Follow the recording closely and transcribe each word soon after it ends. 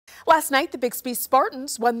Last night, the Bixby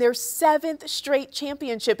Spartans won their 7th straight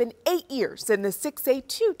championship in 8 years in the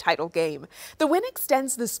 6A2 title game. The win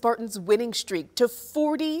extends the Spartans' winning streak to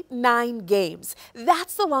 49 games.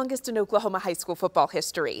 That's the longest in Oklahoma high school football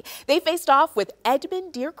history. They faced off with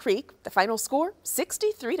Edmond Deer Creek. The final score,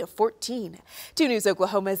 63-14. 2 News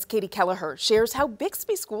Oklahoma's Katie Kelleher shares how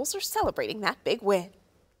Bixby schools are celebrating that big win.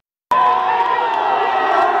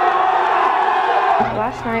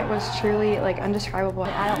 Last night was truly undescribable.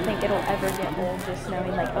 I don't think it'll ever get old just knowing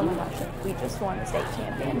oh my gosh, we just won the state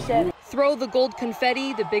championship. Throw the gold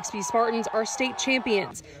confetti, the Bixby Spartans are state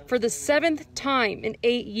champions for the 7th time in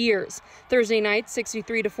 8 years. Thursday night's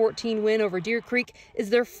 63-14 win over Deer Creek is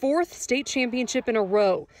their 4th state championship in a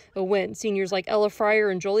row, a win seniors like Ella Fryer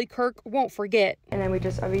and Jolie Kirk won't forget. And then we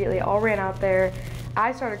just immediately all ran out there.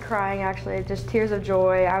 I started crying, actually, just tears of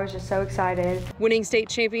joy. I was just so excited. Winning state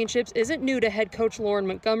championships isn't new to head coach Lauren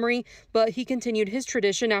Montgomery, but he continued his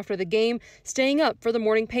tradition after the game, staying up for the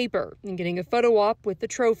morning paper and getting a photo op with the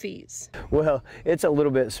trophies. Well, it's a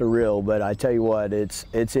little bit surreal, but I tell you what, it's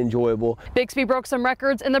enjoyable. Bixby broke some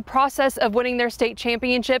records in the process of winning their state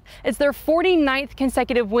championship. It's their 49th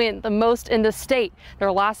consecutive win, the most in the state.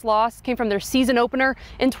 Their last loss came from their season opener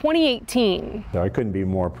in 2018. I couldn't be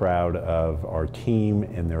more proud of our team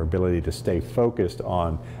and their ability to stay focused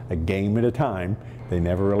on a game at a time. They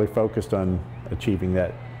never really focused on achieving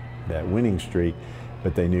that winning streak,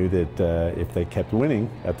 but they knew that if they kept winning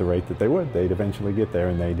at the rate that they would, they'd eventually get there,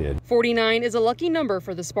 and they did. 49 is a lucky number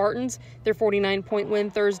for the Spartans. Their 49-point win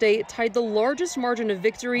Thursday tied the largest margin of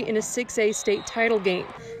victory in a 6A state title game.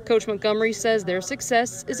 Coach Montgomery says their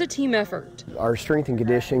success is a team effort. Our strength and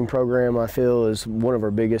conditioning program, I feel, is one of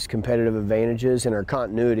our biggest competitive advantages, and our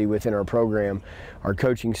continuity within our program. Our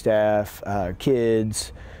coaching staff,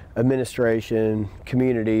 kids, administration,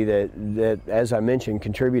 community that, as I mentioned,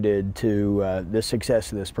 contributed to the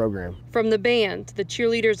success of this program. From the band, the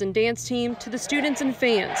cheerleaders and dance team, to the students and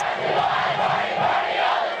fans,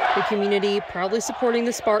 the community proudly supporting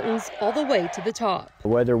the Spartans all the way to the top.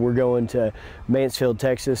 Whether we're going to Mansfield,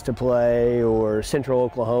 Texas to play, or Central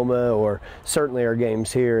Oklahoma, or certainly our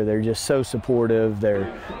games here, they're just so supportive.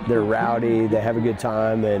 They're rowdy, they have a good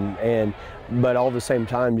time, but all at the same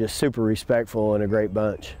time just super respectful and a great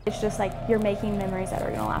bunch. It's just you're making memories that are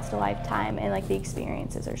going to last a lifetime, and the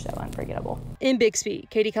experiences are so unforgettable. In Bixby,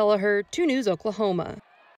 Katie Kelleher, 2 News Oklahoma.